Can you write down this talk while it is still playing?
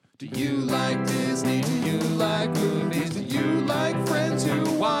Do you like Disney? Do you like movies? Do you like friends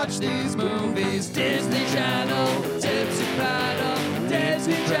who watch these movies? Disney Channel, Tipsy Paddle,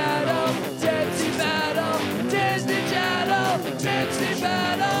 Disney Channel, Tipsy Paddle, Disney Channel, Tipsy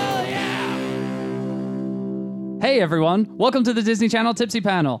Paddle, yeah! Hey everyone, welcome to the Disney Channel Tipsy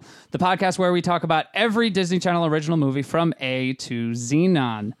Panel, the podcast where we talk about every Disney Channel original movie from A to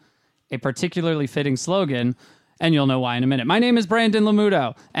Xenon. A particularly fitting slogan, and you'll know why in a minute. My name is Brandon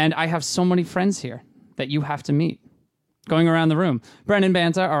Lamuto, and I have so many friends here that you have to meet. Going around the room, Brendan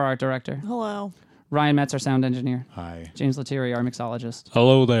Banta, our art director. Hello. Ryan Metz, our sound engineer. Hi. James Lettieri, our mixologist.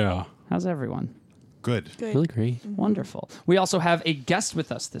 Hello there. How's everyone? Good. Good. Really great. Wonderful. We also have a guest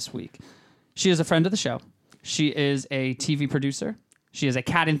with us this week. She is a friend of the show. She is a TV producer. She is a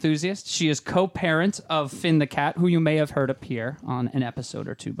cat enthusiast. She is co-parent of Finn the cat, who you may have heard appear on an episode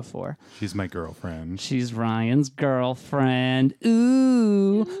or two before. She's my girlfriend. She's Ryan's girlfriend.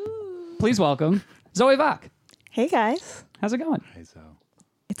 Ooh. Please welcome Zoe Vach. Hey, guys. How's it going? Hi, Zoe.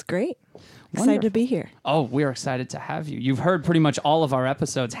 It's great. Wonderful. Excited to be here. Oh, we're excited to have you. You've heard pretty much all of our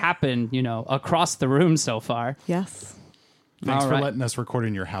episodes happen, across the room so far. Yes. Thanks All for right. letting us record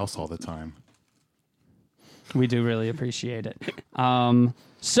in your house all the time. We do really appreciate it.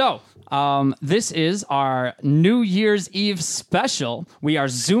 This is our New Year's Eve special. We are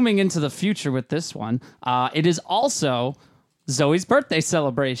zooming into the future with this one. It is also Zoe's birthday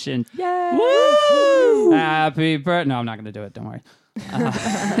celebration. Yay! Woo! Happy birthday. No, I'm not going to do it. Don't worry.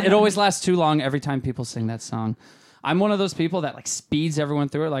 It always lasts too long every time people sing that song. I'm one of those people that speeds everyone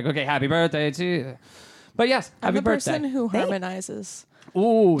through it. Like, okay, happy birthday to you. But yes, happy I'm the birthday. person who harmonizes.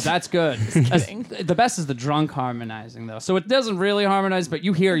 Ooh, that's good. kidding. The best is the drunk harmonizing, though. So it doesn't really harmonize, but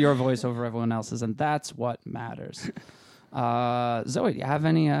you hear your voice over everyone else's, and that's what matters. Zoe, do you have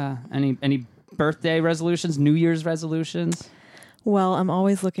any birthday resolutions, New Year's resolutions? Well, I'm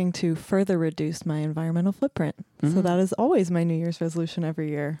always looking to further reduce my environmental footprint. So that is always my New Year's resolution every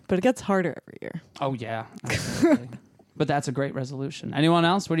year. But it gets harder every year. Oh, yeah. Absolutely. But that's a great resolution. Anyone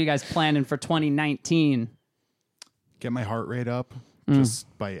else? What are you guys planning for 2019? Get my heart rate up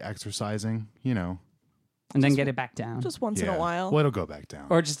just by exercising, And then get it back down? Just once in a while. Well, it'll go back down.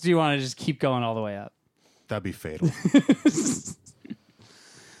 Or do you want to just keep going all the way up? That'd be fatal. I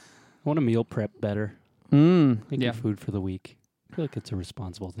want to meal prep better. Making Yeah. food for the week. I feel like it's a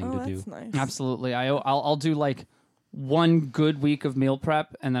responsible thing to do. That's nice. Absolutely. I'll do one good week of meal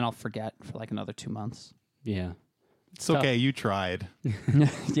prep, and then I'll forget for another 2 months. Yeah. It's okay. You tried.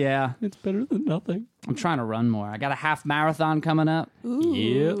 Yeah. It's better than nothing. I'm trying to run more. I got a half marathon coming up. Ooh.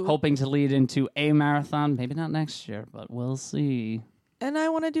 Yep. Hoping to lead into a marathon. Maybe not next year, but we'll see. And I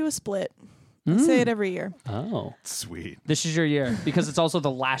want to do a split. I say it every year. Oh. Sweet. This is your year because it's also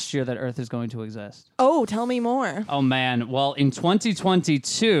the last year that Earth is going to exist. Oh, tell me more. Oh, man. Well, in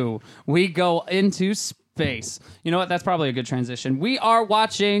 2022, we go into space. You know what? That's probably a good transition. We are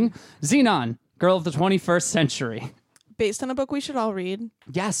watching Xenon, Girl of the 21st Century. Based on a book we should all read.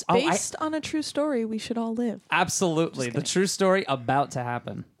 Yes. Based on a true story we should all live. Absolutely. The true story about to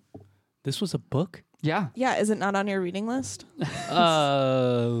happen. This was a book? Yeah. Yeah, is it not on your reading list?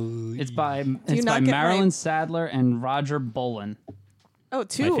 It's by not get Marilyn my- Sadler and Roger Bolin. Oh,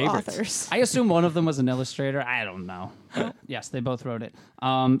 two favorites. authors. I assume one of them was an illustrator. I don't know. But yes, they both wrote it.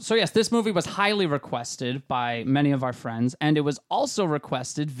 Yes, this movie was highly requested by many of our friends, and it was also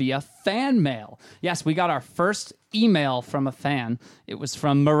requested via fan mail. Yes, we got our first email from a fan. It was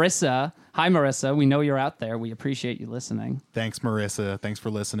from Marissa. Hi, Marissa. We know you're out there. We appreciate you listening. Thanks, Marissa. Thanks for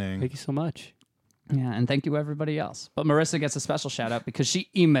listening. Thank you so much. Yeah, and thank you everybody else. But Marissa gets a special shout out because she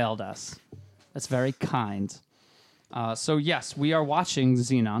emailed us. That's very kind. Yes, we are watching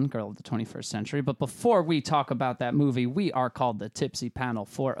Xenon, Girl of the 21st Century. But before we talk about that movie, we are called the Tipsy Panel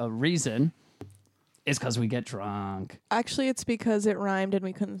for a reason. It's because we get drunk. Actually, it's because it rhymed and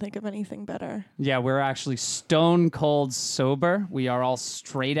we couldn't think of anything better. Yeah, we're actually stone cold sober. We are all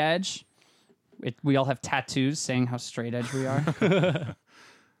straight edge. We all have tattoos saying how straight edge we are.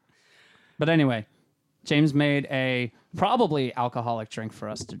 But anyway, James made a probably alcoholic drink for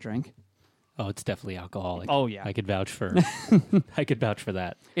us to drink. Oh, it's definitely alcoholic. Oh, yeah. I could vouch for I could vouch for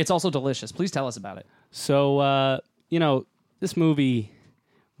that. It's also delicious. Please tell us about it. So, this movie,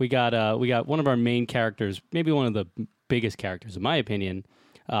 we got one of our main characters, maybe one of the biggest characters, in my opinion,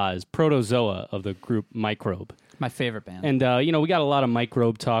 is Protozoa of the group Microbe. My favorite band. And, we got a lot of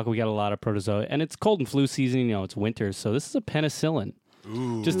microbe talk. We got a lot of Protozoa. And it's cold and flu season. It's winter. So this is a penicillin.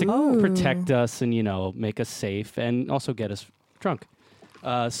 Ooh. Just to protect us and, make us safe and also get us drunk.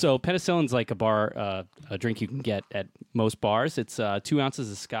 So penicillin's like a drink you can get at most bars. It's 2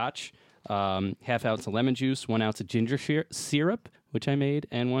 ounces of scotch, half ounce of lemon juice, 1 ounce of ginger syrup, which I made,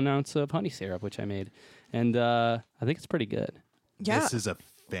 and 1 ounce of honey syrup, which I made. And I think it's pretty good. Yeah. This is a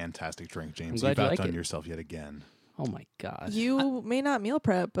fantastic drink, James. glad You've you like outdone it. yourself yet again. Oh my gosh. You may not meal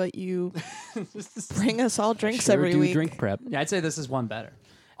prep, but you bring us all drinks sure every do week. drink prep Yeah, I'd say this is one better.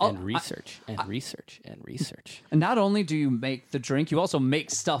 and research and research and research. And not only do you make the drink, you also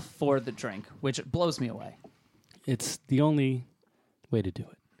make stuff for the drink, which blows me away. It's the only way to do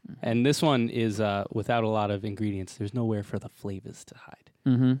it. And this one is without a lot of ingredients. There's nowhere for the flavors to hide.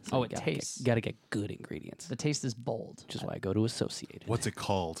 Mm-hmm. Oh, it Gotta tastes. Got to get good ingredients, The taste is bold. which is why I go to Associated. What's it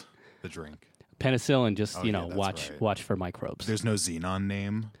called? The drink. Penicillin, just Oh, you yeah, know, that's right. watch for microbes. There's no xenon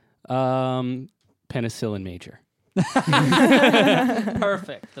name. Penicillin major.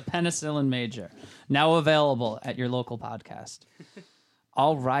 Perfect. The Penicillin Major. Now available at your local podcast.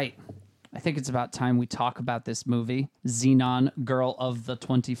 All right. I think it's about time we talk about this movie, Xenon, Girl of the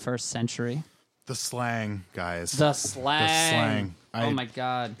 21st Century. The slang, guys. The slang. I- Oh my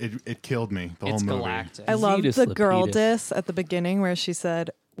God. It killed me. The It's whole movie. galactic. I love Zetus the girl Lapidus. diss at the beginning where she said,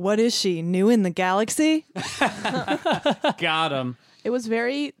 "What is she, new in the galaxy?" Got him. It was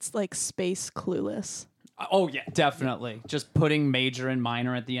very like space clueless. Oh, yeah, definitely. Just putting major and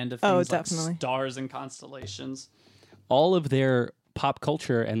minor at the end of things Oh, like definitely. stars and constellations. All of their pop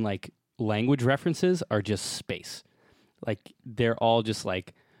culture and like language references are just space. Like they're all just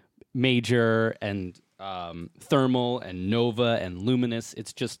like major and thermal and nova and luminous.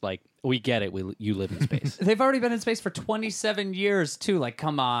 It's just like we get it. You live in space. They've already been in space for 27 years, too. Like,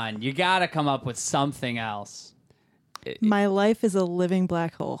 come on. You got to come up with something else. My life is a living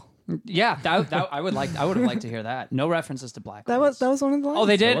black hole. Yeah, I would have liked to hear that. No references to black That holes. was one of the lines. Oh,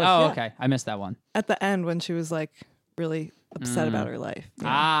 they did? was, Oh, yeah. okay. I missed that one. At the end when she was like really upset about her life.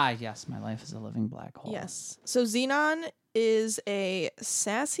 Ah, yes. My life is a living black hole. Yes. So Xenon is a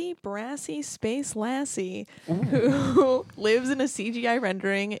sassy, brassy space lassie who lives in a CGI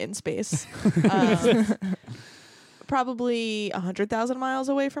rendering in space, probably 100,000 miles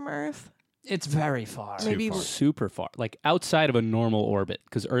away from Earth. It's very far. Maybe far. Super far, like outside of a normal orbit,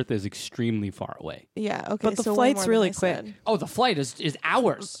 because Earth is extremely far away. Yeah. Okay. But the so way flight's more than really I quick. said. Oh, the flight is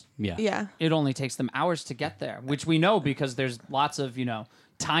hours. Yeah. Yeah. It only takes them hours to get there, which we know because there's lots of,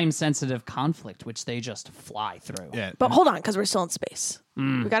 time-sensitive conflict, which they just fly through. Yeah. But hold on, because we're still in space.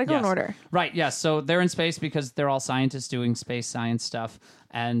 We got to go in Yes. order. Right, yes. So they're in space because they're all scientists doing space science stuff.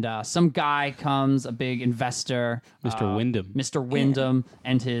 And some guy comes, a big investor, Mr. Wyndham. Mr. Wyndham,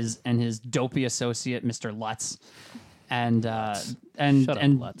 and his dopey associate, Mr. Lutz. And Shut up,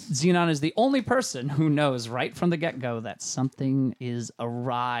 Lutz. Xenon is the only person who knows right from the get-go that something is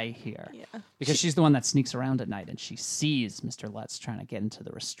awry here. Yeah. Because she's the one that sneaks around at night and she sees Mr. Lutz trying to get into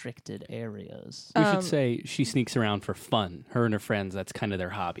the restricted areas. We should say she sneaks around for fun. Her and her friends, that's kind of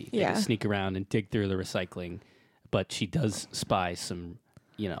their hobby. They Yeah. just sneak around and dig through the recycling. But she does spy some,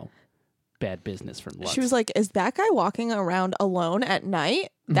 bad business from Lutz. She was like, "Is that guy walking around alone at night?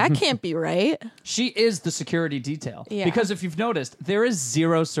 That can't be right." She is the security detail. Yeah. Because if you've noticed, there is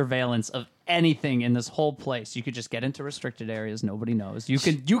zero surveillance of anything in this whole place. You could just get into restricted areas, nobody knows. You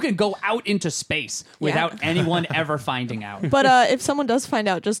can go out into space without anyone ever finding out. But if someone does find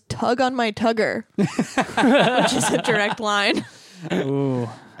out, just tug on my tugger, which is a direct line. Ooh.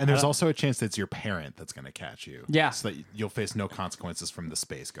 And there's also a chance that it's your parent that's going to catch you. Yeah. So that you'll face no consequences from the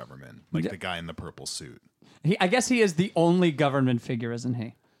space government, like the guy in the purple suit. I guess he is the only government figure, isn't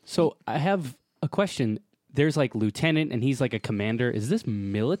he? So I have a question. There's like lieutenant and he's like a commander. Is this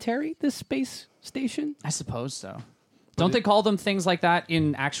military, this space station? I suppose so. Don't they call them things like that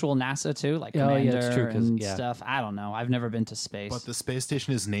in actual NASA too, like Oh, commander yeah, it's true, 'cause- and yeah. stuff? I don't know. I've never been to space. But the space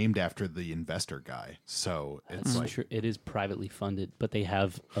station is named after the investor guy. So it's like Sure, it is privately funded, but they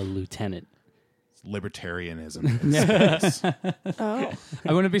have a lieutenant. libertarianism in space. Oh,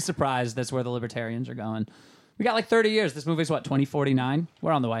 I wouldn't be surprised that's where the libertarians are going. We got like 30 years. This movie's what, 2049?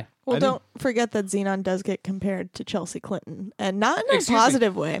 We're on the way. well, I don't forget that Xenon does get compared to Chelsea Clinton, and not in a Excuse me.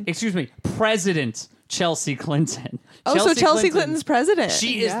 positive way. Excuse me, President Chelsea Clinton. Oh, so Chelsea Clinton's president.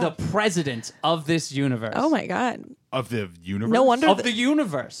 She is Yeah. the president of this universe. Oh my God! Of the universe? No wonder Of the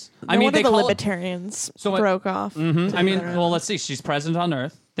universe. No wonder they the call it- libertarians So what- broke off. I mean, well, let's see. She's president on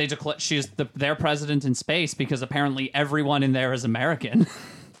Earth. They declare she's their president in space because apparently everyone in there is American.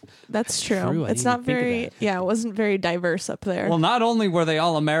 That's true. True, I It's didn't not even think of very. that. Yeah, it wasn't very diverse up there. Well, not only were they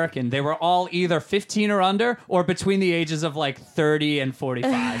all American, they were all either 15 or under or between the ages of like 30 and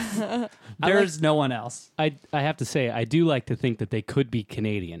 45. There's no one else. I have to say, I do like to think that they could be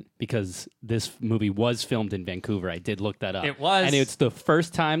Canadian because this movie was filmed in Vancouver. I did look that up. It was. And it's the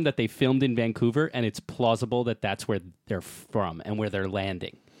first time that they filmed in Vancouver, and it's plausible that that's where they're from and where they're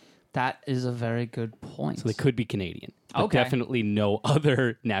landing. That is a very good point. So they could be Canadian. But Okay. definitely no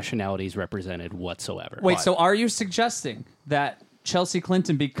other nationalities represented whatsoever. Wait, so are you suggesting that Chelsea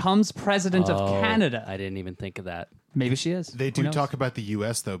Clinton becomes president of Oh, Canada? I didn't even think of that. Maybe she is. They Who do knows? talk about the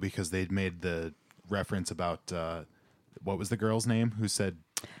U.S. though, because they'd made the reference about what was the girl's name who said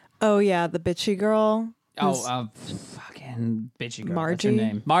Oh yeah, the bitchy girl. who's- Fucking bitchy girl. What's Margie? her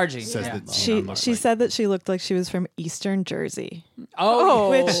name? Margie. says yeah. that she looked she like- said that she looked like she was from Eastern Jersey, Oh,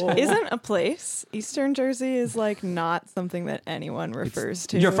 which isn't a place. Eastern Jersey is like not something that anyone refers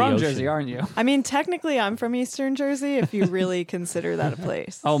to. you're from ocean. Jersey, aren't you? I mean, technically, I'm from Eastern Jersey. If you really consider that a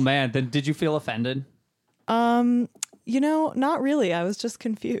place. Oh man, then did you feel offended? Not really. I was just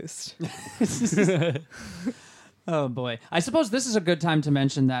confused. Oh boy. I suppose this is a good time to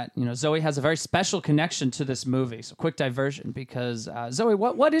mention that, Zoe has a very special connection to this movie. So quick diversion because Zoe,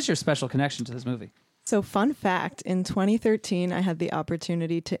 what is your special connection to this movie? So, fun fact, in 2013, I had the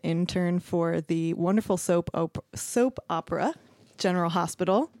opportunity to intern for the wonderful soap opera, General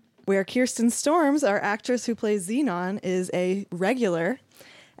Hospital, where Kirsten Storms, our actress who plays Xenon, is a regular.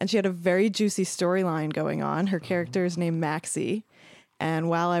 And she had a very juicy storyline going on. Her character is named Maxie. And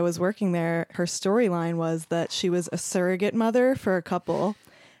while I was working there, her storyline was that she was a surrogate mother for a couple.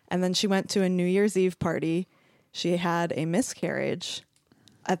 And then she went to a New Year's Eve party. She had a miscarriage.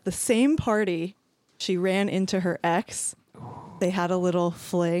 At the same party, she ran into her ex. They had a little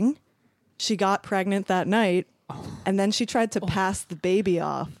fling. She got pregnant that night. And then she tried to pass the baby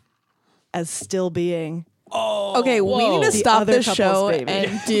off as still being Okay, we need to The stop other this couple's show baby.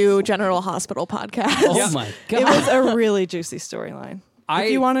 and do General Hospital podcast. Oh my God. It was a really juicy storyline. I-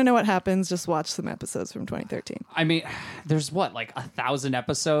 If you want to know what happens, just watch some episodes from 2013. I mean, there's like 1,000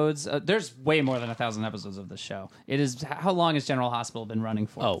 episodes. There's way more than 1,000 episodes of this show. It is. How long has General Hospital been running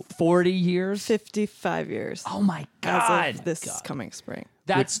for? Oh. 40 years. 55 years. Oh my as God. of this coming spring.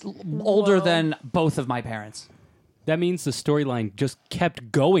 That's older than both of my parents. That means the storyline just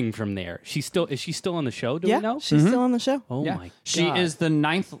kept going from there. Is she still on the show? Do Yeah, we know? she's still on the show. Oh Yeah. my God. She is the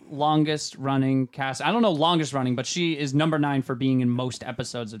 9th longest running cast. I don't know longest running, but she is number 9 for being in most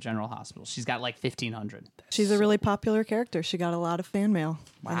episodes of General Hospital. She's got like 1,500. She's a really popular character. She got a lot of fan mail.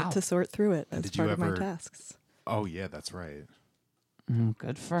 I Wow. had to sort through it as did you part of my ever- tasks. Oh yeah, that's right.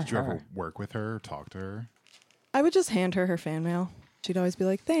 Good for Did you her. ever work with her, talk to her? I would just hand her fan mail. She'd always be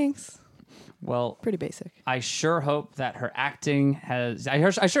like, thanks. Well, Pretty basic. I sure hope that her acting has. I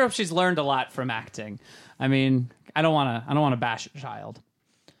sure hope she's learned a lot from acting. I mean, I don't want to bash a child,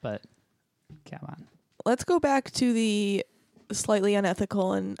 but come on. Let's go back to the slightly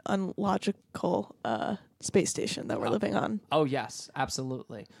unethical and unlogical space station that we're living on. Oh yes,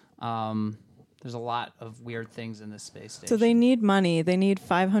 absolutely. There's a lot of weird things in this space station. So they need money. They need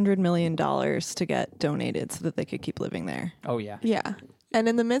 $500 million to get donated so that they could keep living there. Oh yeah. Yeah. And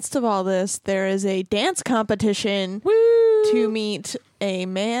in the midst of all this, there is a dance competition to meet a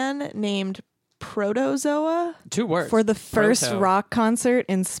man named Protozoa. 2 words. For the first Proto. rock concert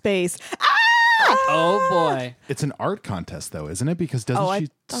in space. Oh boy. It's an art contest though, isn't it? Because doesn't Oh, I she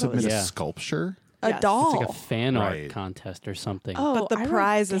thought it submit was- a Yeah. sculpture? A Yes. doll. It's like a fan Right. art contest or something. Oh, But the I wrote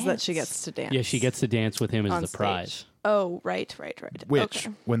prize is that dance. she gets to dance. Yeah, she gets to dance with him as on the prize. stage. Oh, right. Which,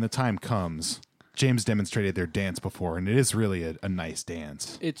 Okay. when the time comes, James demonstrated their dance before, and it is really a nice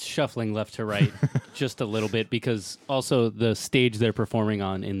dance. It's shuffling left to right just a little bit because also the stage they're performing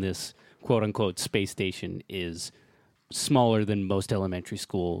on in this quote unquote space station is smaller than most elementary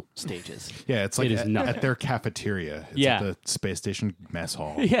school stages. Yeah, it's like It is at, nothing. at their cafeteria. It's Yeah. at the space station mess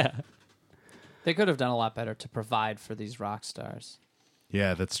hall. Yeah. They could have done a lot better to provide for these rock stars.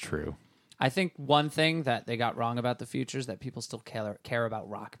 Yeah, that's true. I think one thing that they got wrong about the future is that people still care about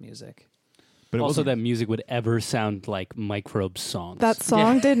rock music. But it Also, wasn't that music would ever sound like Microbe's songs. That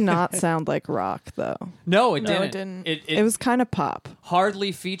song did not sound like rock, though. No, it No, didn't. it didn't. It It was kind of pop.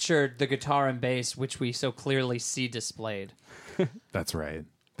 hardly featured the guitar and bass, which we so clearly see displayed. That's right.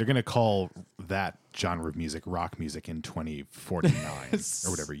 They're going to call that genre of music rock music in 2049 or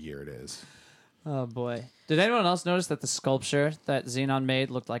whatever year it is. Oh boy! Did anyone else notice that the sculpture that Xenon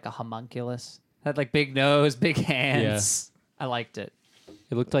made looked like a homunculus? Had like big nose, big hands. I liked it.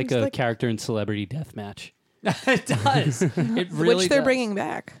 It looked like It's a like- character in Celebrity Deathmatch It does. It really Which they're does. bringing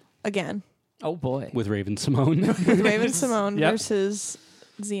back again. Oh boy! with Raven Simone. With Raven Simone Yep. versus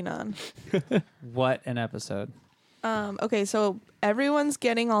Xenon. What an episode! Okay, so everyone's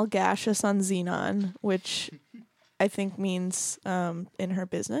getting all gaseous on Xenon, which I think means in her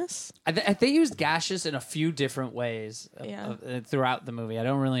business. They used gaseous in a few different ways Yeah. throughout the movie. I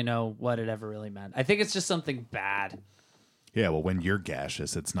don't really know what it ever really meant. I think it's just something bad. Yeah, well, when you're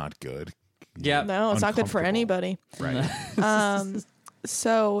gaseous, it's not good. Yeah. No, it's not good for Uncomfortable. anybody. Right.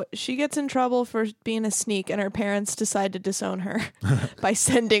 So she gets in trouble for being a sneak, and her parents decide to disown her by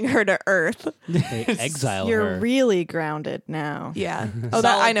sending her to Earth. They exile You're her. really grounded now. Yeah. Oh,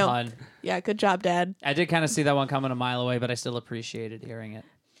 that I know. Pun. Yeah, good job, Dad. I did kind of see that one coming a mile away, but I still appreciated hearing it.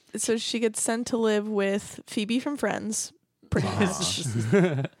 So she gets sent to live with Phoebe from Friends, pretty much.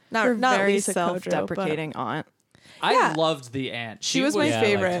 Her not very Lisa Kudrow, self-deprecating aunt. I Yeah. loved the aunt. She was my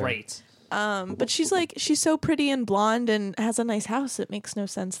favorite. Great. But she's so pretty and blonde and has a nice house. It makes no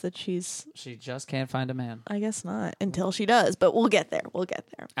sense that she's. She just can't find a man. I guess not until she does, but we'll get there. We'll get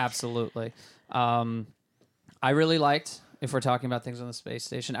there. Absolutely. I really liked, if we're talking about things on the space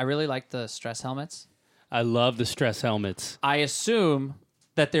station, I really liked the stress helmets. I love the stress helmets. I assume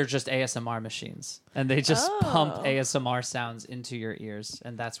that they're just ASMR machines and they just pump ASMR sounds into your ears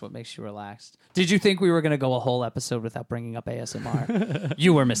and that's what makes you relaxed. Did you think we were going to go a whole episode without bringing up ASMR?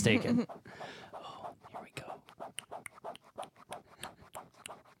 You were mistaken. Here we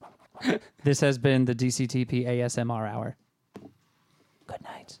go. This has been the DCTP ASMR hour. Good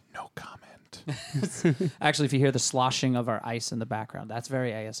night. No comment. Actually, if you hear the sloshing of our ice in the background, that's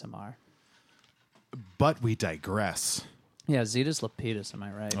very ASMR. But we digress. Yeah, Zetas Lapidus, am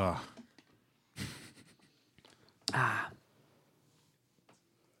I right? Ugh.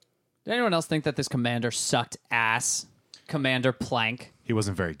 Did anyone else think that this commander sucked ass? Commander Plank. He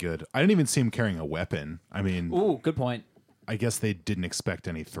wasn't very good. I didn't even see him carrying a weapon. I mean, Ooh, good point. I guess they didn't expect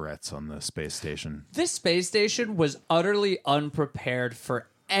any threats on the space station. This space station was utterly unprepared for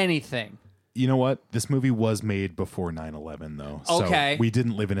anything. You know what? This movie was made before 9/11, though. Okay. So we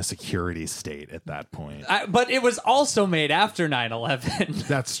didn't live in a security state at that point. But it was also made after 9/11.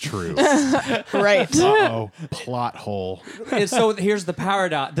 That's true. Right. Uh-oh. Plot hole. And so here's the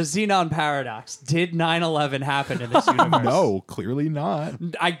paradox, the Xenon paradox. Did 9/11 happen in this universe? No, clearly not.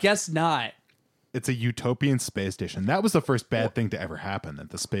 I guess not. It's a utopian space station. That was the first bad thing to ever happen,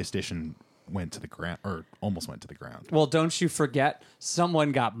 that the space station went to the ground, or almost went to the ground. Well, don't you forget,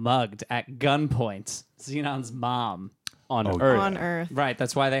 someone got mugged at gunpoint. Xenon's mom. On Oh, Earth. On Earth. Right,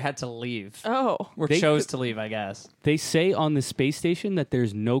 that's why they had to leave. Oh. Or They chose could- to leave, I guess. They say on the space station that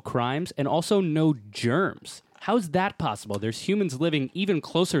there's no crimes and also no germs. How's that possible? There's humans living even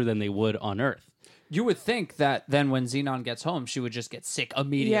closer than they would on Earth. You would think that then when Xenon gets home, she would just get sick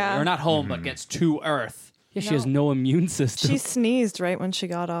immediately. Yeah. Or not home, but gets to Earth. Yeah, she has no immune system. She sneezed right when she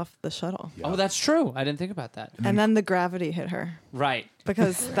got off the shuttle. Oh, that's true. I didn't think about that. And then the gravity hit her Right.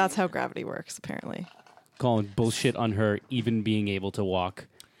 because that's how gravity works, apparently. Calling bullshit on her even being able to walk.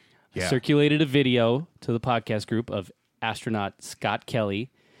 Yeah. Circulated a video to the podcast group of astronaut Scott Kelly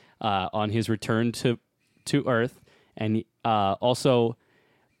on his return to Earth, and also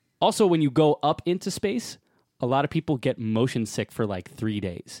when you go up into space, a lot of people get motion sick for like 3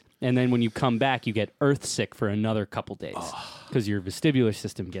 days, and then when you come back, you get Earth sick for another couple days because your vestibular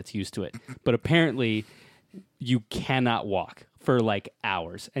system gets used to it. But apparently, you cannot walk for like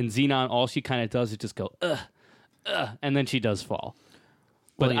hours, and Xenon, all she kind of does is just go and then she does fall.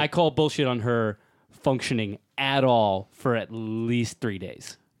 But Well, yeah. I call bullshit on her functioning at all for at least 3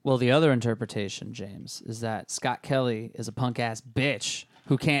 days. Well, the other interpretation, James, is that Scott Kelly is a punk ass bitch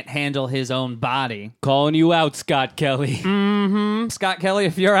who can't handle his own body. Calling you out, Scott Kelly. Scott Kelly,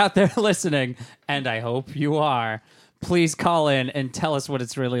 if you're out there listening, and I hope you are, please call in and tell us what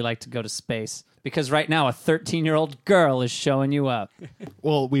it's really like to go to space. Because right now, a 13-year-old girl is showing you up.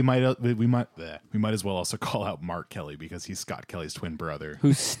 Well, we might as well also call out Mark Kelly because he's Scott Kelly's twin brother.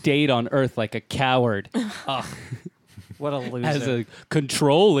 Who stayed on Earth like a coward What a loser. as a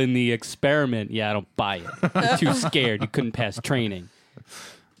control in the experiment. Yeah, I don't buy it. You're too scared. You couldn't pass training.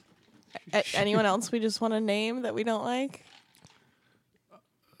 Anyone else we just want to name that we don't like?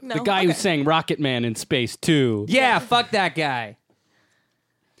 No. The guy who Okay. sang Rocket Man in Space 2. Yeah, fuck that guy.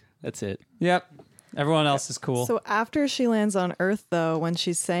 That's it. Yep. Everyone else is cool. So after she lands on Earth, though, when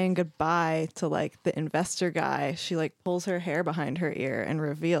she's saying goodbye to like the investor guy, she like pulls her hair behind her ear and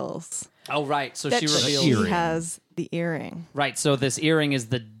reveals oh, right. So That she she- reveals. she Earring. has the earring. Right. So this earring is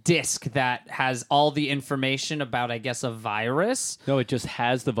the disc that has all the information about, I guess, a virus. No, it just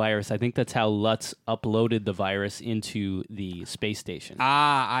has the virus. I think that's how Lutz uploaded the virus into the space station.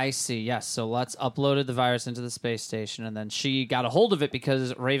 Ah, I see. Yes. So Lutz uploaded the virus into the space station, and then she got a hold of it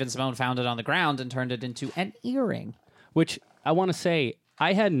because Raven Simone found it on the ground and turned it into an earring. Which I want to say,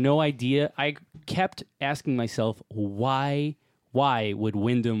 I had no idea. I kept asking myself, why would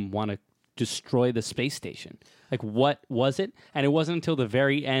Wyndham want to destroy the space station? Like, what was it? And it wasn't until the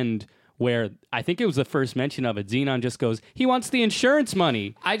very end where I think it was the first mention of it. Xenon just goes, he wants the insurance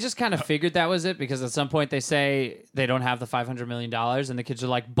money. I just kind of figured that was it because at some point they say they don't have the $500 million, and the kids are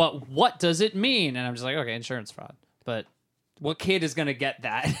like, but what does it mean? And I'm just like, okay, insurance fraud. But What kid is going to get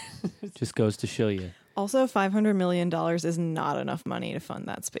that? Just goes to show you. Also, $500 million is not enough money to fund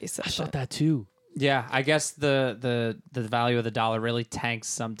that space I session. thought that too. Yeah, I guess the value of the dollar really tanks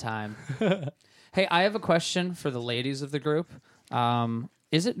sometime. Hey, I have a question for the ladies of the group.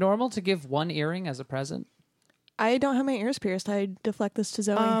 Is it normal to give one earring as a present? I don't have my ears pierced. I deflect this to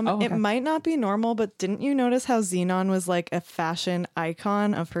Zoe. okay. It might not be normal, but didn't you notice how Xenon was like a fashion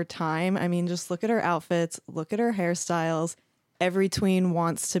icon of her time? I mean, just look at her outfits, look at her hairstyles. Every tween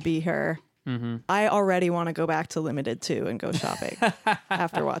wants to be her. Mm-hmm. I already want to go back to Limited 2 and go shopping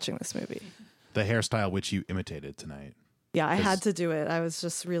after watching this movie. The hairstyle which you imitated tonight. Yeah, I had to do it. I was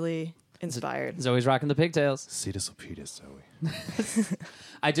just really inspired. Zoe's rocking the pigtails. Cetus Lapidus, Zoe.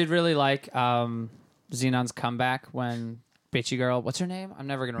 I did really like Xenon's comeback when bitchy girl, what's her name? I'm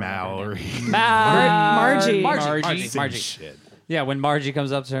never going to remember. her name. Margie. Margie. Same shit. Yeah, when Margie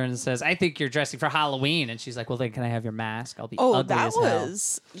comes up to her and says, I think you're dressing for Halloween. And she's like, well, then can I have your mask? I'll be ugly that as hell.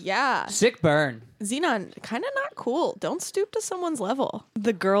 was, yeah. Sick burn. Xenon, kind of not cool. Don't stoop to someone's level.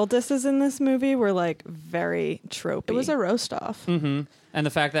 The girl disses in this movie were like very tropey. It was a roast off. Mm-hmm. And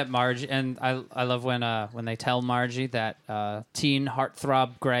the fact that Margie, and I love when they tell Margie that teen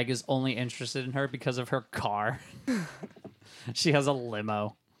heartthrob Greg is only interested in her because of her car. She has a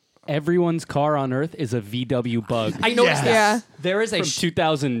limo. Everyone's car on Earth is a VW Bug. I noticed that. Yeah. There is a From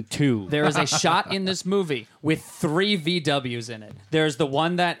 2002. There is a shot in this movie with 3 VWs in it. There's the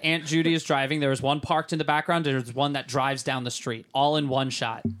one that Aunt Judy is driving. There's one parked in the background. There's one that drives down the street, all in one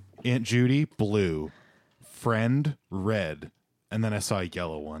shot. Aunt Judy, blue. Friend, red. And then I saw a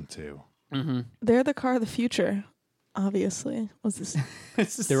yellow one, too. They're the car of the future, obviously. What's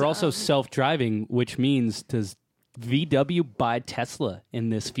this? They're also self-driving, which means does VW buy Tesla in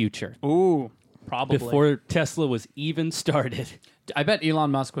this future? Ooh, probably. Before Tesla was even started. I bet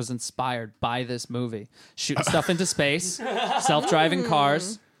Elon Musk was inspired by this movie. Shooting stuff into space, self-driving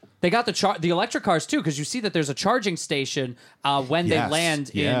cars. They got the electric cars, too, because you see that there's a charging station when Yes. they land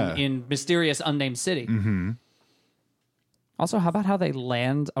in mysterious unnamed city. Mm-hmm. Also, how about how they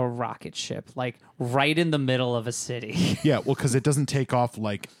land a rocket ship, like right in the middle of a city? Yeah, well, because it doesn't take off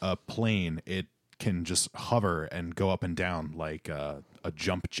like a plane. It can just hover and go up and down like a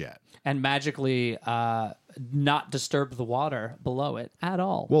jump jet. And magically not disturb the water below it at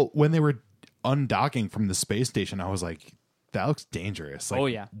all. Well, when they were undocking from the space station, I was like, that looks dangerous. Like, Oh,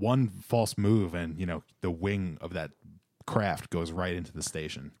 yeah. one false move and, the wing of that craft goes right into the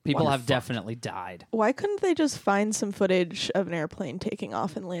station. People You're have fucked. definitely died. Why couldn't they just find some footage of an airplane taking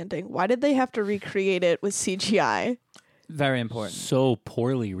off and landing? Why did they have to recreate it with CGI? Very important. So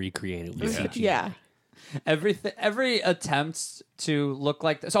poorly recreated. With CGI. Yeah. Every attempt to look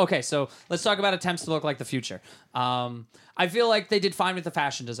like this. Okay, so let's talk about attempts to look like the future. I feel like they did fine with the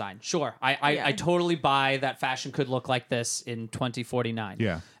fashion design. Sure, I totally buy that fashion could look like this in 2049.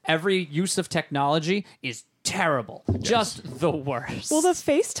 Yeah. Every use of technology is terrible. Just the worst. Well, the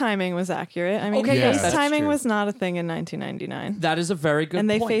FaceTiming was accurate. I mean, Okay, yes, that's FaceTiming true. was not a thing in 1999. that is a very good And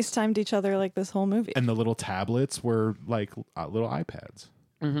they point. FaceTimed each other like this whole movie. And the little tablets were like little iPads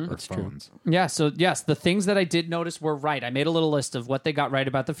or phones. Yeah, so yes, the things that I did notice were right. I made a little list of what they got right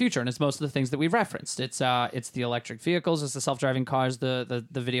about the future, and it's most of the things that we referenced. It's the electric vehicles, it's the self-driving cars, the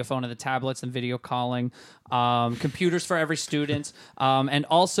video phone and the tablets and video calling, computers for every student, and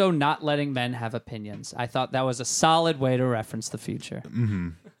also not letting men have opinions. I thought that was a solid way to reference the future.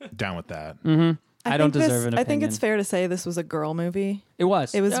 Down with that. I don't think deserve an I think opinion. it's fair to say this was a girl movie. It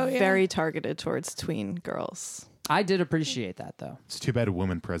was. It was Oh, yeah. very targeted towards tween girls. I did appreciate that, though. It's too bad a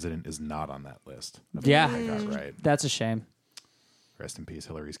woman president is not on that list. Yeah. I got right. That's a shame. Rest in peace,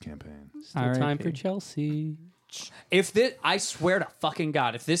 Hillary's campaign. Still R.I.P. time for Chelsea. If this, I swear to fucking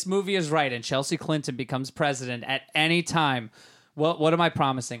God, if this movie is right and Chelsea Clinton becomes president at any time, what am I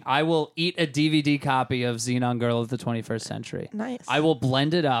promising? I will eat a DVD copy of Xenon Girl of the 21st Century. Nice. I will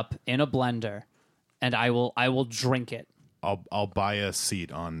blend it up in a blender, and I will drink it. I'll buy a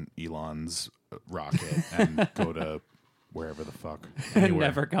seat on Elon's rocket and go to wherever the fuck. And Anywhere.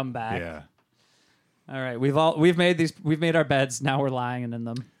 never come back. Yeah. All right, we've made our beds. Now we're lying in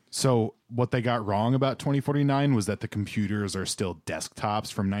them. So what they got wrong about 2049 was that the computers are still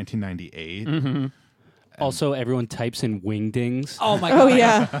desktops from 1998. Also, everyone types in wingdings. Oh my God! Oh,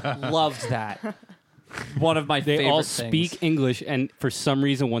 yeah. Loved that. One of my They favorite all things. speak English, and for some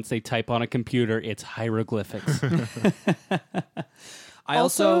reason, once they type on a computer, it's hieroglyphics. I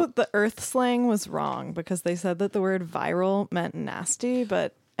Also, the Earth slang was wrong because they said that the word viral meant nasty,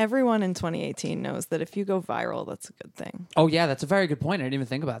 but Everyone in 2018 knows that if you go viral, that's a good thing. Oh, yeah, that's a very good point. I didn't even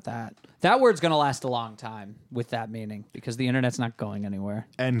think about that. That word's going to last a long time with that meaning because the internet's not going anywhere.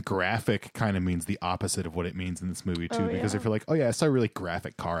 And graphic kind of means the opposite of what it means in this movie, too. Because if you're like, oh, yeah, I saw a really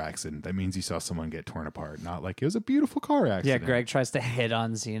graphic car accident, that means you saw someone get torn apart. Not like it was a beautiful car Yeah, accident. Greg tries to hit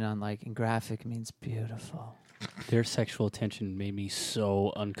on Xenon like, and graphic means beautiful. Their sexual tension made me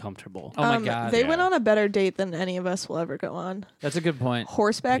so uncomfortable. Oh, my God. They went on a better date than any of us will ever go on. That's a good point.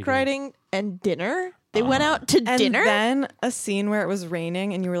 Horseback riding and dinner. They went out to And dinner. then a scene where it was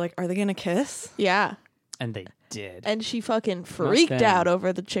raining and you were like, are they going to kiss? Yeah. And they did. And she fucking freaked them. out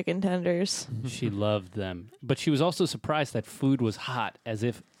over the chicken tenders. She loved them. But she was also surprised that food was hot, as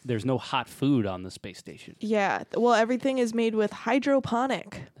if there's no hot food on the space station. Yeah. Well, everything is made with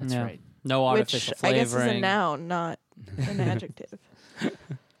hydroponic, That's Yeah. right. No artificial which I guess is a flavoring. noun, not an adjective.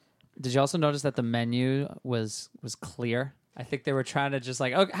 Did you also notice that the menu was clear? I think they were trying to just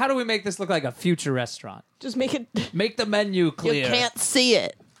like, okay, how do we make this look like a future restaurant? Just make it. Make the menu You clear. can't see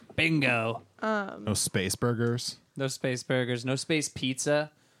it. Bingo. No space burgers. No space burgers. No space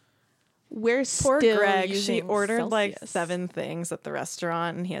pizza. We're Poor still Greg. She using ordered like Celsius. 7 things at the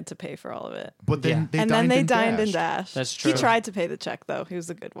restaurant and he had to pay for all of it. But then Yeah. they and dined then they and dined and dashed. dashed. That's He true. tried to pay the check though. He was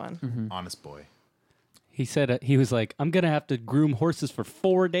a good one. Honest boy. He said he was like, I'm going to have to groom horses for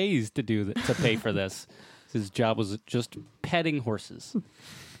 4 days to to pay for this. His job was just petting horses.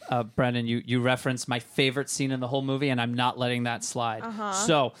 Brendan, you referenced my favorite scene in the whole movie, and I'm not letting that slide.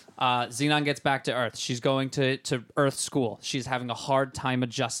 So Xenon gets back to Earth. She's going to Earth school. She's having a hard time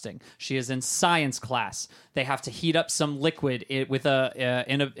adjusting. She is in science class. They have to heat up some liquid with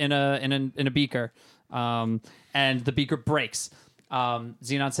in a beaker, and the beaker breaks.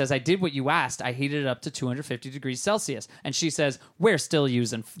 Xenon says, I did what you asked. I heated it up to 250 degrees Celsius. And she says,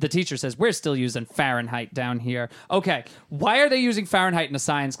 the teacher says, we're still using Fahrenheit down here. Okay, why are they using Fahrenheit in a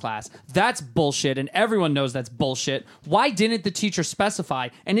science class? That's bullshit, and everyone knows that's bullshit. Why didn't the teacher specify?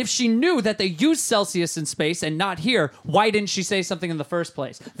 And if she knew that they use Celsius in space and not here, why didn't she say something in the first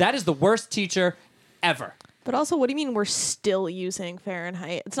place? That is the worst teacher ever. But also, what do you mean we're still using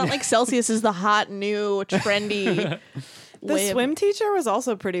Fahrenheit? It's not like Celsius is the hot, new, trendy. The way of- swim teacher was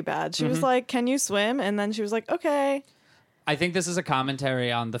also pretty bad. She was like, can you swim? And then she was like, okay. I think this is a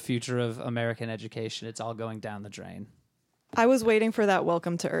commentary on the future of American education. It's all going down the drain. I was waiting for that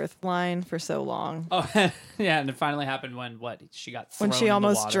welcome to Earth line for so long. Oh, yeah, and it finally happened when she got thrown When she in the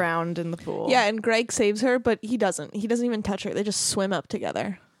almost water. drowned in the pool. Yeah, and Greg saves her, but he doesn't. He doesn't even touch her. They just swim up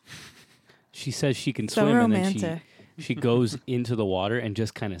together. She says she can So swim, romantic. and then she goes into the water and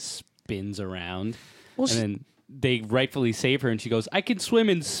just kind of spins around. Well, and then they rightfully save her, and she goes, I can swim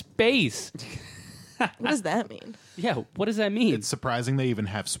in space. What does that mean? Yeah, what does that mean? It's surprising they even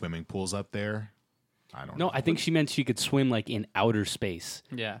have swimming pools up there. I don't know. No, I think she meant she could swim like in outer space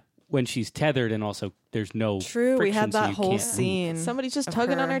Yeah. when she's tethered, and also there's no True, we friction, had so that you whole can't move. scene. Somebody's just Of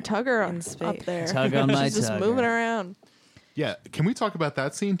tugging on her her tugger in up space. there. Tug on my She's just tugger. moving around. Yeah, can we talk about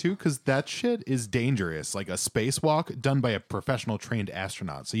that scene too? Because that shit is dangerous. Like a spacewalk done by a professional trained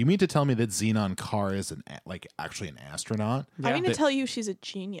astronaut. So you mean to tell me that Xenon Carr is actually an astronaut? I mean to That tell you she's a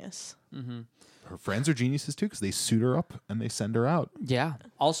genius. her friends are geniuses too because they suit her up and they send her out. Yeah.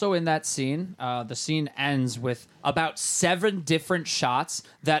 Also in that scene, the scene ends with about 7 different shots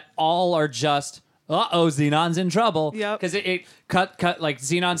that all are just, Xenon's in trouble. Yep. Because it cut like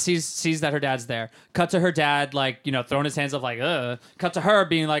Xenon sees that her dad's there. Cut to her dad, like, throwing his hands up like, ugh. Cut to her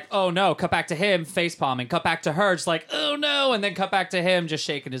being like, oh no. Cut back to him, face palming. Cut back to her, just like, oh no. And then cut back to him, just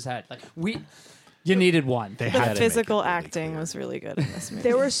shaking his head. Like, you needed one. They The had to make it physical really acting clear. was really good in this movie.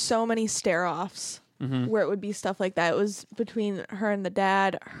 There were so many stare-offs where it would be stuff like that. It was between her and the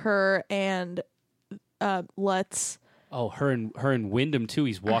dad, her and Lutz, Oh, her and Wyndham too.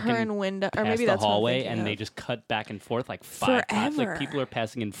 He's walking her and Winda, or past maybe the that's what I'm hallway, thinking and of. they just cut back and forth like 5 times. Forever. Like people are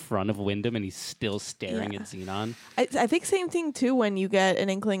passing in front of Wyndham, and he's still staring Yeah. at Xenon. I think same thing too when you get an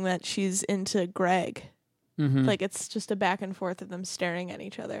inkling that she's into Greg. Like it's just a back and forth of them staring at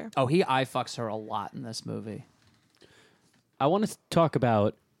each other. Oh, he eye fucks her a lot in this movie. I want to talk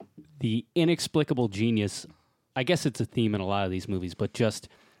about the inexplicable genius. I guess it's a theme in a lot of these movies, but just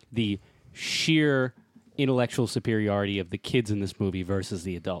the sheer intellectual superiority of the kids in this movie versus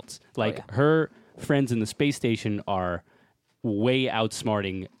the adults. Like her friends in the space station are way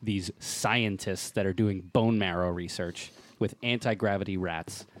outsmarting these scientists that are doing bone marrow research with anti-gravity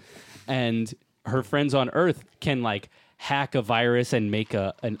rats. And her friends on Earth can like hack a virus and make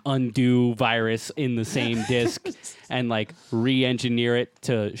an undo virus in the same disk and like re-engineer it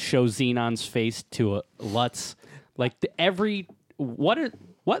to show Xenon's face to Lutz. Like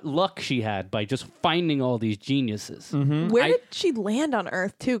what luck she had by just finding all these geniuses. Where did she land on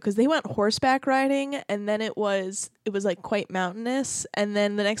Earth too? Because they went horseback riding, and then it was like quite mountainous, and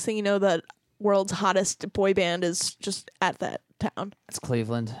then the next thing you know, the world's hottest boy band is just at that town. It's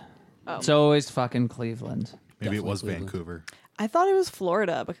Cleveland. Oh. It's always fucking Cleveland. Maybe it Definitely was Cleveland. Vancouver. I thought it was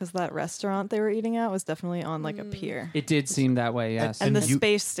Florida because that restaurant they were eating at was definitely on like a pier. It did seem that way, yes. And the you-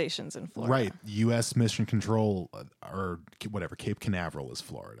 space station's in Florida. Right. U.S. Mission Control or whatever, Cape Canaveral is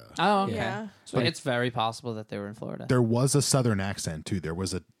Florida. Oh, okay. Yeah. So it's very possible that they were in Florida. There was a Southern accent, too. There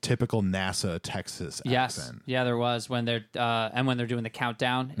was a typical NASA Texas Yes. accent. Yeah, there was when they're doing the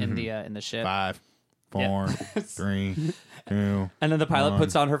countdown in the ship. 5, 4, 3, 2. And then the pilot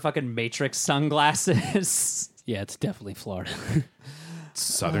puts on her fucking Matrix sunglasses. Yeah, it's definitely Florida.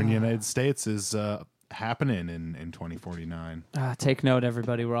 Southern United States is happening in 2049. Take note,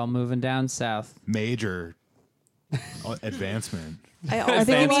 everybody. We're all moving down south. Major advancement. I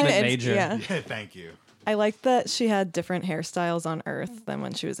think you mean Advancement it's, major. yeah. Thank you. I like that she had different hairstyles on Earth than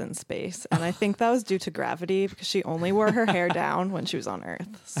when she was in space. And I think that was due to gravity because she only wore her hair down when she was on Earth.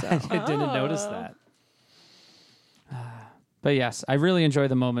 So I didn't notice that. But yes, I really enjoy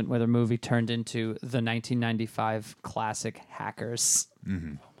the moment where the movie turned into the 1995 classic Hackers.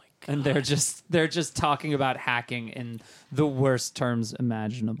 Mm-hmm. And they're just talking about hacking in the worst terms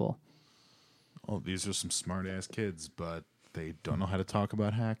imaginable. Oh, these are some smart ass kids, but they don't know how to talk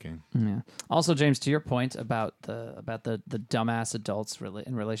about hacking. Yeah. Also, James, to your point about the dumbass adults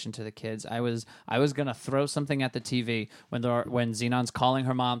in relation to the kids, I was gonna throw something at the TV when Xenon's calling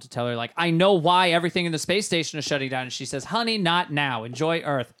her mom to tell her like, I know why everything in the space station is shutting down, and she says, "Honey, not now. Enjoy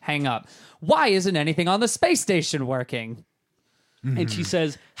Earth. Hang up. Why isn't anything on the space station working?" And she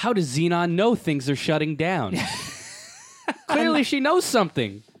says, how does Xenon know things are shutting down? Clearly she knows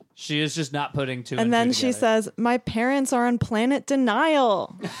something. She is just not putting two. and then she says, "My parents are on planet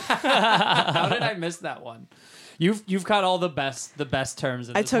denial." "How did I miss that one?" You've caught all the best terms.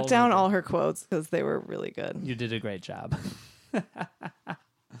 In I this took whole down movie. all her quotes because they were really good. You did a great job.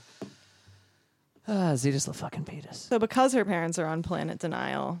 Zetas the fucking Petus. So because her parents are on planet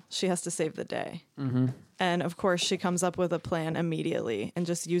denial, she has to save the day. Mm-hmm. And of course, she comes up with a plan immediately and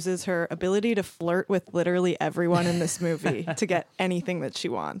just uses her ability to flirt with literally everyone in this movie to get anything that she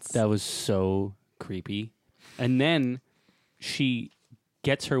wants. That was so creepy. And then she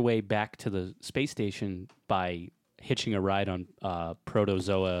gets her way back to the space station by hitching a ride on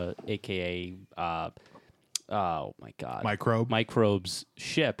Protozoa, a.k.a. Oh, my God. Microbe's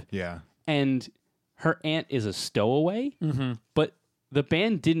ship. Yeah. And her aunt is a stowaway, but the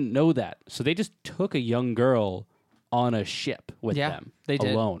band didn't know that. So they just took a young girl on a ship with them they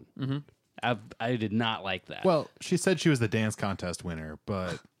did. alone. I did not like that. Well, she said she was the dance contest winner,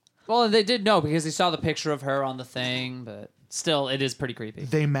 but Well, they did know because they saw the picture of her on the thing, but still, it is pretty creepy.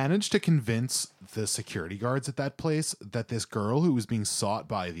 they managed to convince the security guards at that place that this girl who was being sought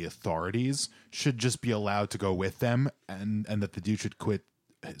by the authorities should just be allowed to go with them, and that the dude should quit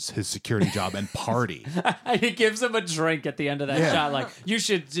his security job and party. He gives him a drink at the end of that Yeah. shot, like, you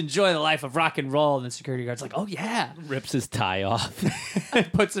should enjoy the life of rock and roll. And the security guard's like, oh, yeah. rips his tie off.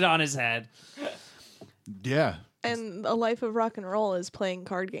 Puts it on his head. Yeah. And a life of rock and roll is playing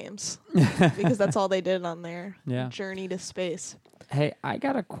card games because that's all they did on their journey to space. Hey, I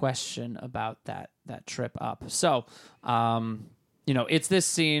got a question about that trip up. So, it's this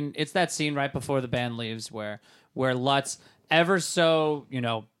scene. It's that scene right before the band leaves where Lutz ever so,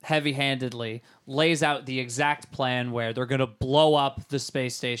 heavy-handedly lays out the exact plan where they're going to blow up the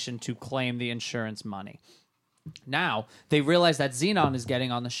space station to claim the insurance money. Now, they realize that Xenon is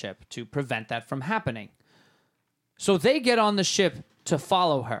getting on the ship to prevent that from happening. So they get on the ship to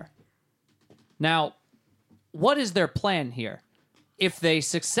follow her. Now, what is their plan here? If they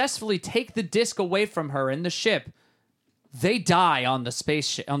successfully take the disc away from her in the ship, they die on the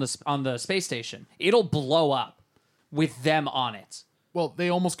space on the space station. It'll blow up with them on it. Well, they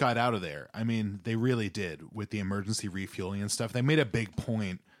almost got out of there. I mean, they really did with the emergency refueling and stuff. They made a big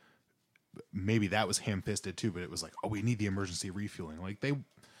point. Maybe that was ham-fisted too, but it was like, oh, we need the emergency refueling. Like they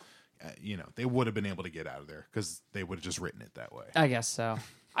would have been able to get out of there because they would have just written it that way. I guess so.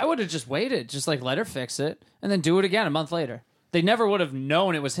 I would have just waited, just like let her fix it, and then do it again a month later. They never would have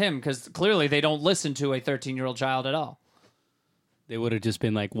known it was him because clearly they don't listen to a 13-year-old child at all. They would have just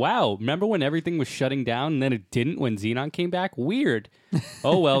been like, wow, remember when everything was shutting down and then it didn't when Xenon came back? Weird.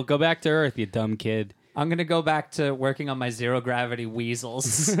 Oh, well, go back to Earth, you dumb kid. I'm going to go back to working on my zero-gravity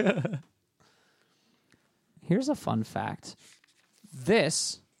weasels. Here's a fun fact.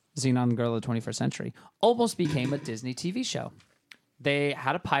 This, Xenon Girl of the 21st Century, almost became a Disney TV show. They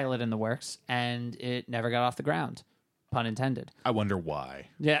had a pilot in the works, and it never got off the ground. pun intended. I wonder why.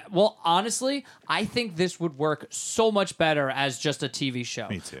 Yeah, well, honestly, I think this would work so much better as just a TV show.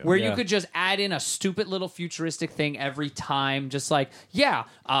 Me too. Where you Yeah. could just add in a stupid little futuristic thing every time. Just like,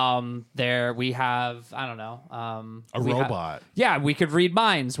 there we have, I don't know. A robot. We could read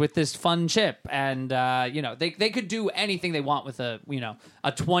minds with this fun chip. And, they could do anything they want with a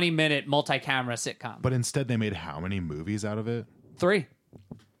 20-minute multi-camera sitcom. But instead, they made how many movies out of it? 3.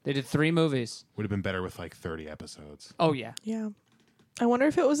 They did 3 movies. Would have been better with like 30 episodes. Oh, yeah. Yeah. I wonder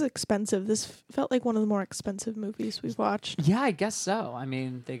if it was expensive. This felt like one of the more expensive movies we've watched. Yeah, I guess so. I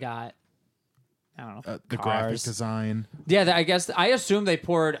mean, they got, I don't know, The graphic cars. design. Yeah, I assume they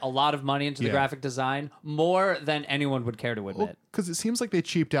poured a lot of money into the Yeah. graphic design, more than anyone would care to admit. Because it seems like they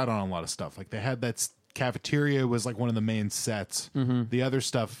cheaped out on a lot of stuff. Like they had that cafeteria was like one of the main sets. The other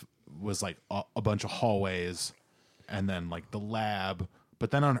stuff was like a bunch of hallways, and then like the lab. But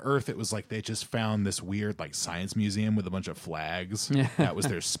then on Earth, it was like they just found this weird like science museum with a bunch of flags. That was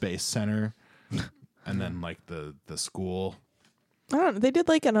their space center. And then like the school. I don't know. They did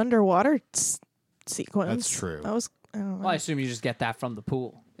like an underwater sequence. That's true. That was, I don't know. Well, I assume you just get that from the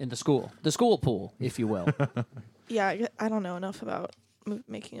pool in the school pool, if you will. Yeah, I don't know enough about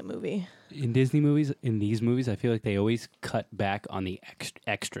making a movie. In Disney movies, in these movies, I feel like they always cut back on the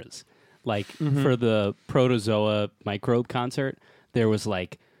extras. Like for the Protozoa microbe concert, there was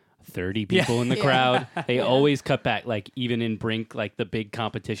like 30 people in the crowd. They always cut back. Like even in Brink, like the big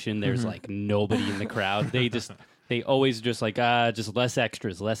competition, there's like nobody in the crowd. They always just like, just less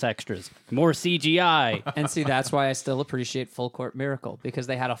extras, more CGI. And see, that's why I still appreciate Full Court Miracle, because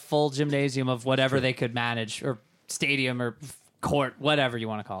they had a full gymnasium of whatever they could manage, or stadium or court, whatever you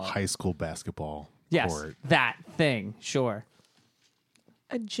want to call it. High school basketball Yes, court. that thing, sure.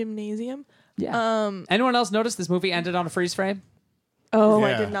 A gymnasium? Yeah. Anyone else notice this movie ended on a freeze frame? Oh,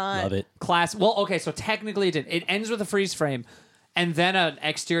 I Yeah. did not. Love it. Well, okay, so technically it did. It ends with a freeze frame and then an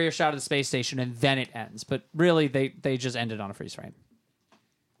exterior shot of the space station, and then it ends. But really, they just ended on a freeze frame.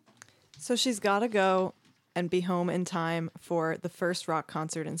 So she's got to go and be home in time for the first rock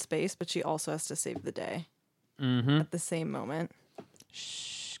concert in space, but she also has to save the day at the same moment.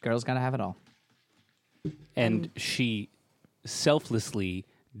 Girls gotta have it all. And she selflessly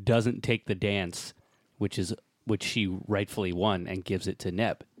doesn't take the dance, which she rightfully won, and gives it to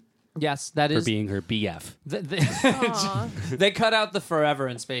Neb Yes, that for is. being her BF. They cut out the forever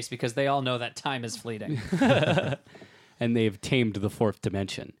in space because they all know that time is fleeting. And they've tamed the fourth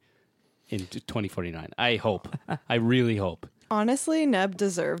dimension in 2049. I hope. I really hope. Honestly, Neb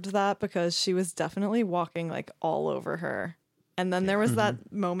deserved that because she was definitely walking like all over her. And then there was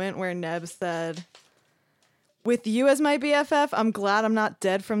that moment where Neb said, "With you as my BFF, I'm glad I'm not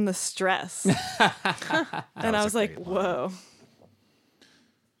dead from the stress." And I was like, whoa.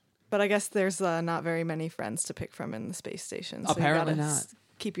 But I guess there's not very many friends to pick from in the space station. So Apparently you gotta not.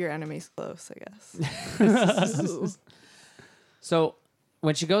 keep your enemies close, I guess. Ooh. So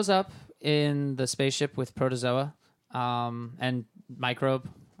when she goes up in the spaceship with Protozoa and Microbe,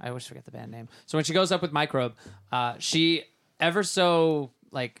 I always forget the band name. So when she goes up with Microbe, she ever so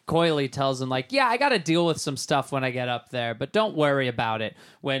like coyly tells him like, "Yeah, I got to deal with some stuff when I get up there, but don't worry about it."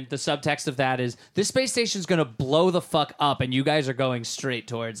 When the subtext of that is, this space station's going to blow the fuck up and you guys are going straight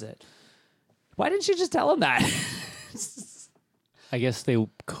towards it. Why didn't she just tell him that? I guess they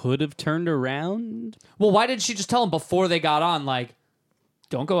could have turned around. Well, why didn't she just tell him before they got on, like,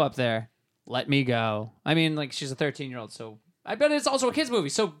 don't go up there, let me go? I mean, like, she's a 13-year-old, so I bet it's also a kid's movie,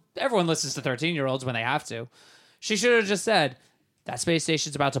 so everyone listens to 13-year-olds when they have to. She should have just said, that space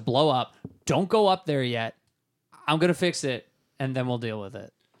station's about to blow up. Don't go up there yet. I'm going to fix it, and then we'll deal with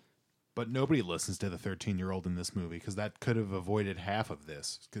it. But nobody listens to the 13-year-old in this movie because that could have avoided half of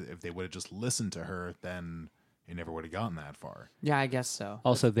this. 'Cause if they would have just listened to her, then it never would have gotten that far. Yeah, I guess so.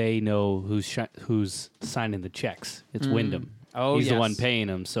 Also, they know who's signing the checks. It's Wyndham. Oh, He's the yes. one paying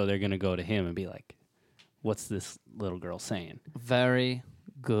them, so they're going to go to him and be like, what's this little girl saying? Very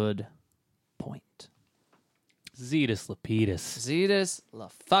good point. Zetus Lapidus. Zetus la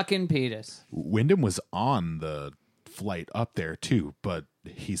fucking Petus. Wyndham was on the flight up there too, but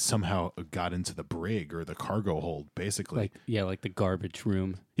he somehow got into the brig or the cargo hold, basically. Like the garbage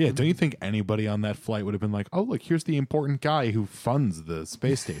room. Yeah, don't you think anybody on that flight would have been like, "Oh, look, here's the important guy who funds the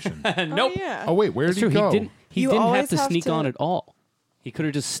space station." Nope. Oh, yeah. Oh, wait, where did That's true. he go? He You didn't have always to have sneak to- on at all. He could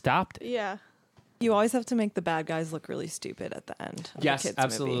have just stopped it. Yeah. You always have to make the bad guys look really stupid at the end. Of Yes, a kids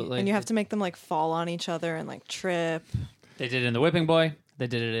absolutely. Movie. And you have to make them like fall on each other and like trip. They did it in The Whipping Boy. They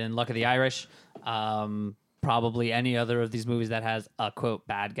did it in Luck of the Irish. Probably any other of these movies that has a, quote,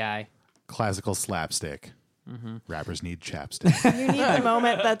 bad guy. Classical slapstick. Rappers need chapstick. You need the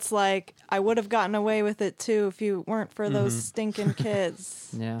moment that's like, I would have gotten away with it too if you weren't for those stinking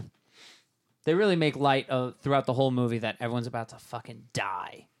kids. Yeah. They really make light of throughout the whole movie that everyone's about to fucking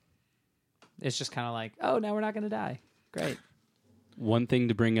die. It's just kind of like, oh, now we're not going to die. Great. One thing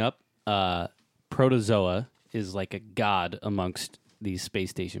to bring up, Protozoa is like a god amongst these space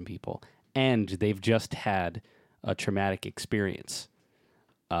station people. And they've just had a traumatic experience.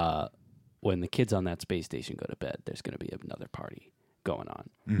 When the kids on that space station go to bed, there's going to be another party going on.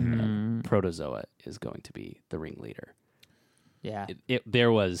 And Protozoa is going to be the ringleader. Yeah.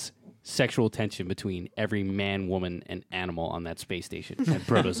 There was sexual tension between every man, woman, and animal on that space station and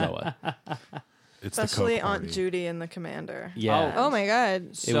Protozoa. It's Especially the Coke Aunt party. Judy and the commander. Yeah. Oh my god.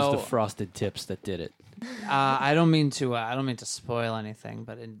 It was the frosted tips that did it. I don't mean to spoil anything,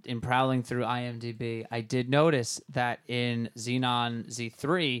 but in prowling through IMDb, I did notice that in Xenon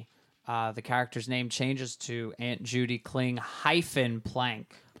Z3, the character's name changes to Aunt Judy Kling -Plank.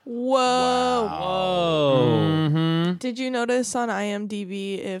 Whoa. Oh. Did you notice on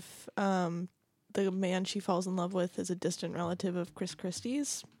IMDb if the man she falls in love with is a distant relative of Chris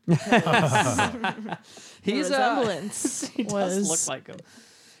Christie's? He's The resemblance he does was look like him.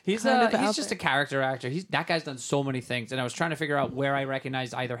 He's kind of he's out just there. a character actor. That guy's done so many things, and I was trying to figure out where I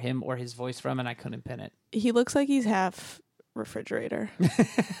recognized either him or his voice from, and I couldn't pin it. he looks like he's half refrigerator.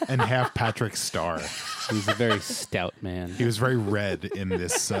 And half Patrick Starr. He's a very stout man. He was very red in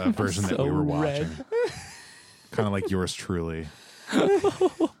this version that So we were red. watching. Kind of like yours truly.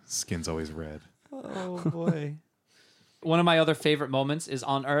 Skin's always red. Oh boy. One of my other favorite moments is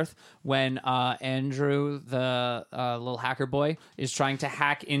on Earth when Andrew, the little hacker boy, is trying to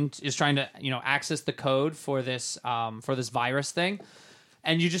access the code for this virus thing,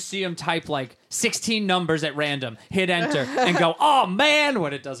 and you just see him type like 16 numbers at random, hit enter, and go, "Oh man!"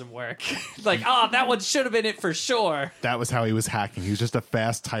 when it doesn't work. Like, "Oh, that one should have been it for sure." That was how he was hacking. He was just a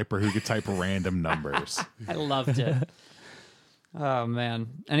fast typer who could type random numbers. I loved it. Oh man!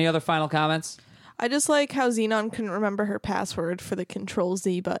 Any other final comments? I just like how Xenon couldn't remember her password for the Control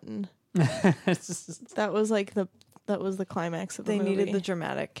Z button. That was like the climax of the They movie. needed the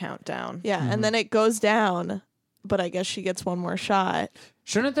dramatic countdown. Yeah, and then it goes down, but I guess she gets one more shot.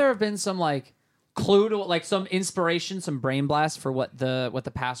 Shouldn't there have been some like clue to like some inspiration, some brain blast for what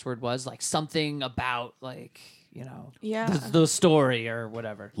the password was? Like something about like, you know, Yeah. the story or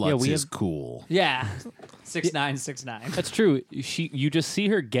whatever. Lutz we is have- cool. Yeah. 6969. That's true. You just see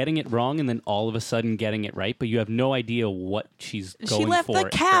her getting it wrong and then all of a sudden getting it right, but you have no idea what she's going She left for. the for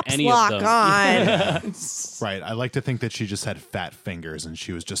caps any lock of them. on. Right. I like to think that she just had fat fingers and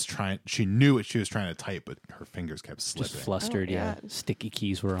she was just she knew what she was trying to type, but her fingers kept slipping. Just flustered, Oh, yeah. yeah. Sticky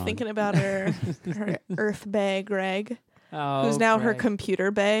keys were on. Thinking about her Earth Bae Greg, Oh, who's now her Greg.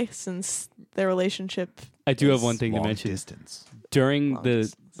 computer bae since their relationship. I do have one thing to Long mention. distance. During Long the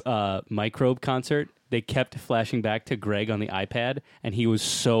distance. Microbe concert, they kept flashing back to Greg on the iPad, and he was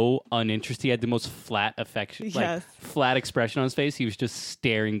so uninterested. He had the most flat affection, like Yes. flat expression on his face. He was just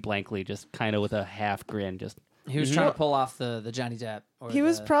staring blankly, just kind of with a half grin. Just He was trying to pull off the Johnny Depp. Or He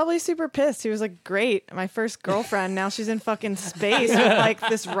was the- probably super pissed. He was like, great, my first girlfriend. Now she's in fucking space with like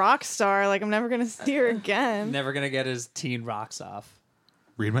this rock star. Like, I'm never going to see her again. never gonna get his teen rocks off.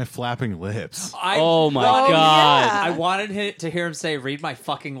 Read my flapping lips. oh my Oh, god! yeah. I wanted to hear him say, "Read my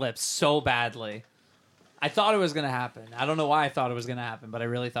fucking lips" so badly. I thought it was gonna happen. I don't know why I thought it was gonna happen, but I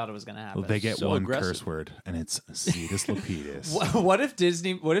really thought it was gonna happen. Well, they get So one aggressive. curse word, and it's Cetus Lapidus. What if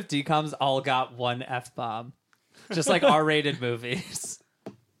DComs all got one F-bomb? Just like R-rated movies.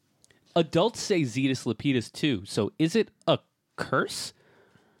 Adults say Zetus Lapidus too. So is it a curse?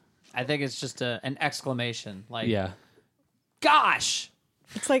 I think it's just an exclamation. Like, Yeah. gosh!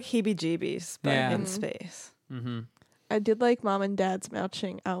 It's like heebie-jeebies, but Yeah. in space. I did like mom and dad's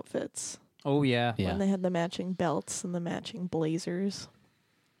matching outfits Oh, yeah. Yeah. when they had the matching belts and the matching blazers.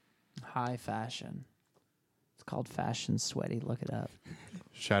 High fashion. It's called Fashion Sweaty. Look it up.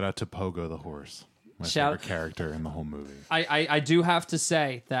 Shout out to Pogo the horse. My Shout- favorite character in the whole movie. I do have to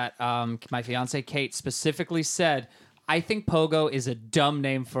say that my fiance Kate specifically said, I think Pogo is a dumb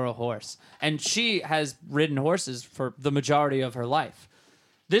name for a horse. And she has ridden horses for the majority of her life.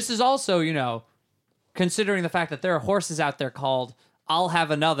 This is also, you know, considering the fact that there are horses out there called I'll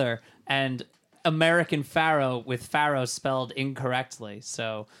Have Another and American Pharaoh with Pharaoh spelled incorrectly.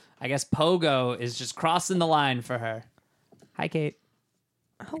 So I guess Pogo is just crossing the line for her. Hi, Kate.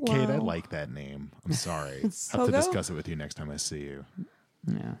 Hello. Kate, I like that name. I'm sorry. I have to Pogo? discuss it with you next time I see you.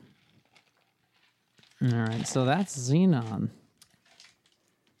 Yeah. All right, so that's Xenon.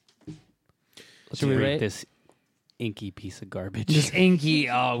 Should we rate this inky piece of garbage? Just Inky?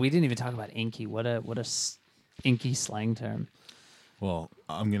 Oh, we didn't even talk about Inky. What a inky slang term. Well,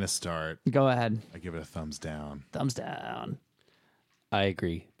 I'm going to start. Go ahead. I give it a thumbs down. Thumbs down. I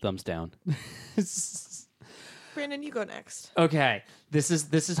agree. Thumbs down. Brandon, you go next. Okay, this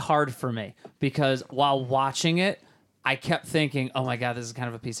is hard for me because while watching it, I kept thinking, "Oh my god, this is kind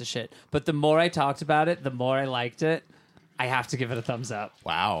of a piece of shit." But the more I talked about it, the more I liked it. I have to give it a thumbs up.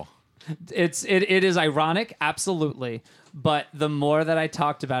 Wow. It is ironic, absolutely. But the more that I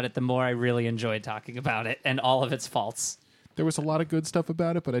talked about it, the more I really enjoyed talking about it and all of its faults. There was a lot of good stuff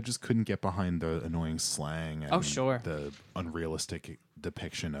about it, but I just couldn't get behind the annoying slang and sure. the unrealistic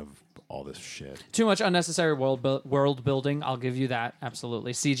depiction of all this shit. Too much unnecessary world building. I'll give you that.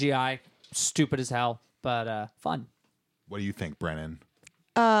 Absolutely. CGI, stupid as hell, but fun. What do you think, Brennan?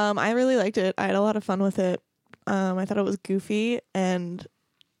 I really liked it. I had a lot of fun with it. I thought it was goofy and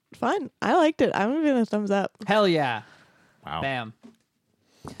fun. I liked it. I'm giving it a thumbs up. Hell yeah. Wow. Bam.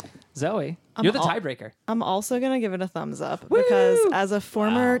 Zoe, you're the tiebreaker. I'm also going to give it a thumbs up because as a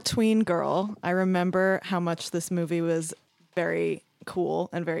former tween girl, I remember how much this movie was very cool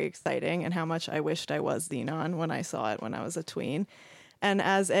and very exciting and how much I wished I was Xenon when I saw it when I was a tween. And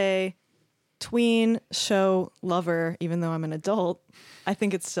as a tween show lover, even though I'm an adult, I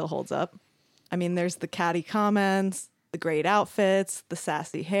think it still holds up. I mean, there's the catty comments, the great outfits, the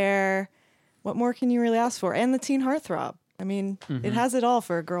sassy hair. What more can you really ask for? And the teen heartthrob. I mean, it has it all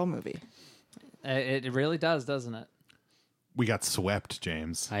for a girl movie. It really does, doesn't it? We got swept,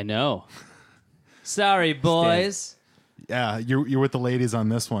 James. I know. Sorry, boys. Yeah, you're with the ladies on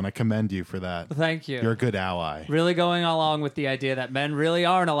this one. I commend you for that. Thank you. You're a good ally. Really going along with the idea that men really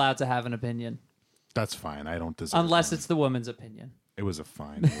aren't allowed to have an opinion. That's fine. I don't deserve Unless one. it's the woman's opinion. It was a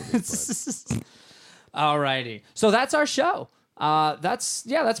fine movie. But Alrighty. So that's our show.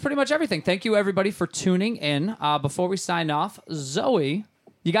 That's pretty much everything. Thank you everybody for tuning in. Before we sign off, Zoe,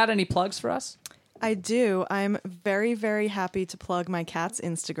 you got any plugs for us? I do. I'm very, very happy to plug my cat's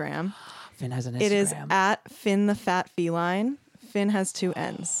Instagram. Finn has an Instagram. It is at Finn the Fat Feline. Finn has 2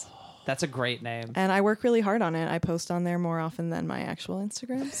 N's. That's a great name. And I work really hard on it. I post on there more often than my actual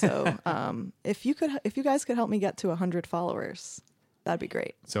Instagram. So if you guys could help me get to 100 followers, that'd be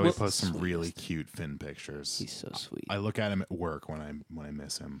great. so he posts some really cute Finn pictures. He's so sweet. I look at him at work when I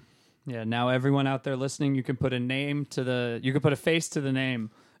miss him. Yeah, now everyone out there listening, you can put a face to the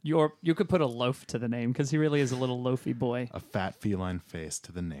name. You could put a loaf to the name because he really is a little loafy boy. A fat feline face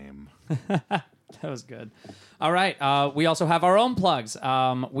to the name. That was good. All right. We also have our own plugs.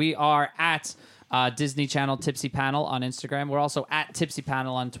 We are at Disney Channel Tipsy Panel on Instagram. We're also at Tipsy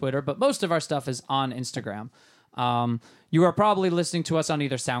Panel on Twitter, but most of our stuff is on Instagram. You are probably listening to us on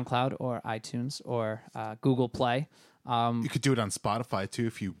either SoundCloud or iTunes or Google Play. You could do it on Spotify too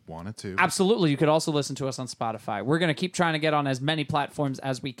if you wanted to. Absolutely. You could also listen to us on Spotify. We're going to keep trying to get on as many platforms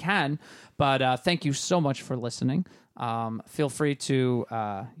as we can, but thank you so much for listening. Feel free to,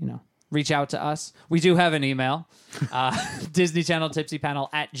 reach out to us. We do have an email, Disney Channel Tipsy Panel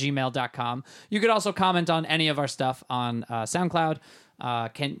 @gmail.com. You could also comment on any of our stuff on SoundCloud.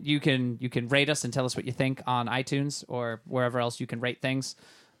 You can rate us and tell us what you think on iTunes or wherever else you can rate things.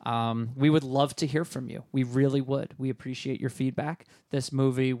 We would love to hear from you. We really would. We appreciate your feedback. This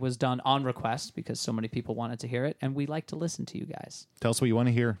movie was done on request because so many people wanted to hear it, and we like to listen to you guys. Tell us what you want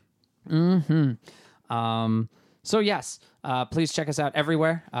to hear. So yes, please check us out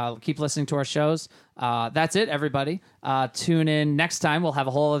everywhere. Keep listening to our shows. That's it, everybody. Tune in next time. We'll have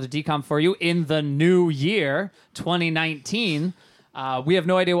a whole other DCOM for you in the new year, 2019. We have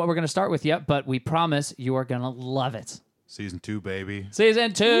no idea what we're going to start with yet, but we promise you are going to love it. Season 2, baby.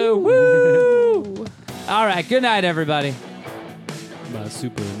 Season 2. Woo! All right. Good night, everybody. My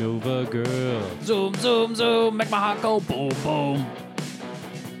supernova girl. Zoom, zoom, zoom. Make my heart go boom, boom.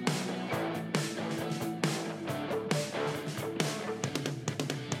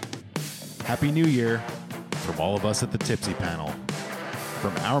 Happy New Year from all of us at the Tipsy Panel.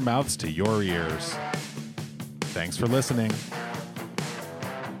 From our mouths to your ears. Thanks for listening.